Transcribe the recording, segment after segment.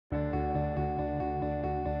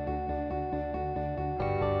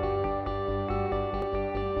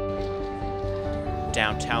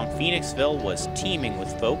downtown Phoenixville was teeming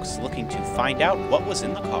with folks looking to find out what was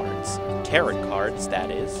in the cards. Tarot cards, that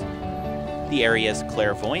is. The area's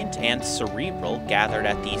clairvoyant and cerebral gathered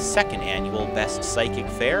at the second annual Best Psychic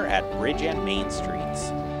Fair at Bridge and Main Streets.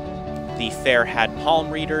 The fair had palm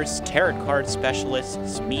readers, tarot card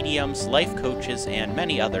specialists, mediums, life coaches, and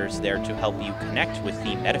many others there to help you connect with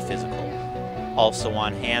the metaphysical. Also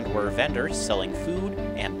on hand were vendors selling food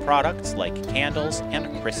and products like candles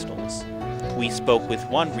and crystals. We spoke with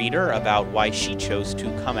one reader about why she chose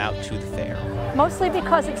to come out to the fair. Mostly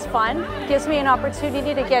because it's fun. It gives me an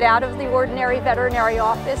opportunity to get out of the ordinary veterinary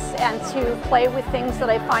office and to play with things that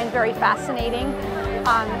I find very fascinating.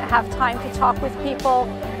 Have time to talk with people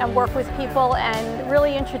and work with people and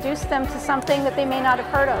really introduce them to something that they may not have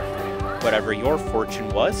heard of. Whatever your fortune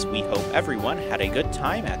was, we hope everyone had a good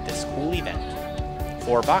time at this cool event.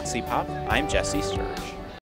 For Boxy Pop, I'm Jesse Sturge.